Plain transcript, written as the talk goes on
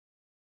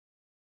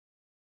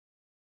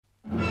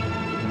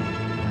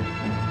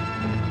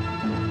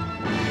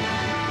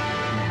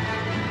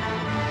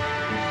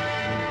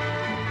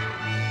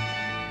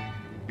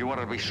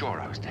wanted to be sure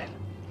I was dead.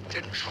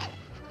 Didn't you?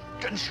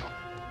 Didn't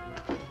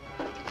you?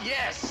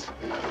 Yes!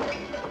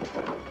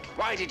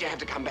 Why did you have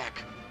to come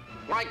back?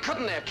 Why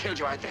couldn't they have killed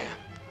you out there?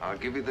 I'll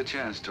give you the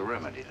chance to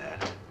remedy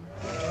that.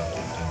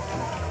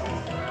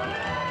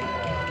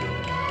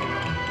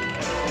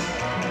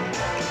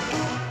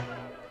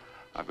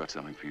 I've got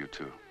something for you,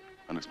 too.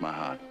 And it's my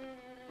heart.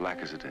 Black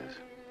as it is.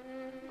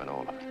 But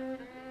all of it.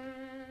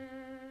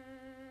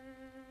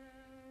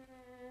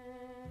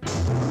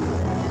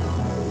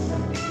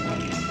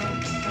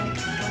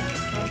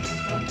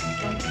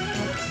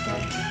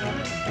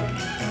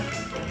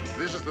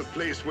 This is the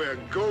place where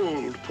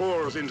gold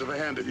pours into the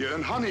hand of you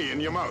and honey in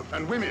your mouth,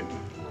 and women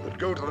that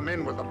go to the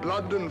men with the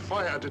blood and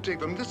fire to take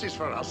them. This is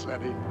for us,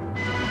 laddie.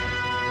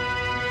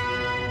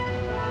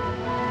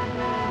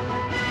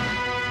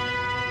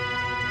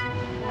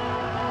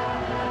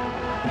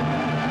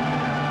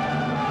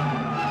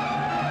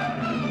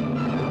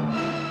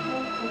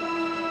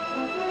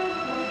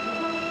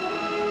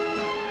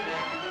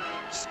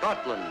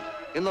 Scotland,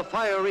 in the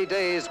fiery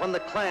days when the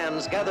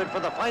clans gathered for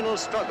the final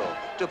struggle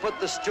to put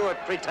the Stuart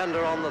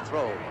pretender on the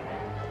throne,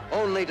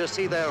 only to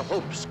see their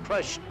hopes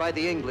crushed by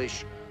the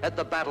English at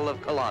the Battle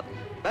of Culloden.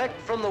 Back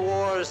from the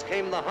wars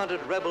came the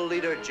hunted rebel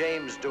leader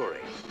James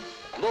Dury,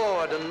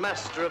 lord and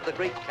master of the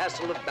great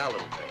castle of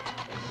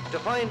Ballantrae, to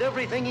find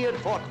everything he had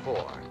fought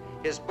for,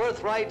 his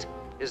birthright,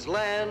 his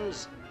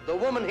lands, the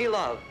woman he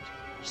loved,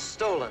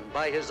 stolen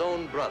by his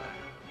own brother.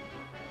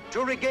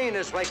 To regain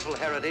his rightful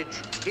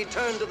heritage, he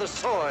turned to the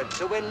sword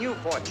to win new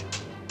fortune,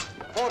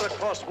 fought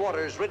across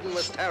waters ridden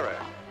with terror,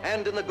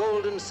 and in the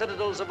golden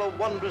citadels of a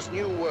wondrous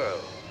new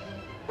world,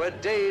 where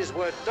days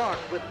were dark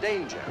with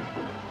danger,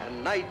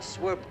 and nights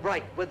were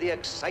bright with the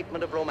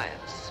excitement of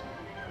romance,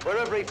 where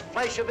every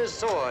flash of his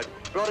sword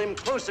brought him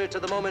closer to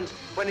the moment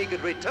when he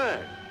could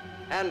return,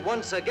 and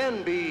once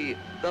again be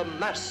the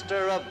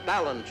master of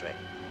Ballantrae.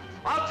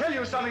 I'll tell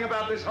you something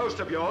about this host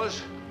of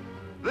yours.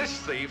 This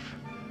thief,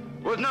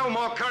 with no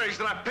more courage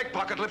than a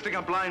pickpocket lifting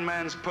a blind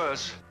man's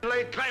purse,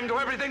 laid claim to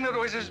everything that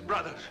was his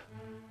brother's.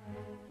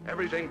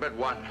 Everything but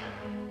one.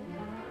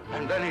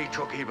 And then he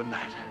took even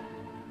that.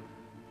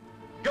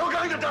 You're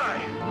going to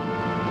die!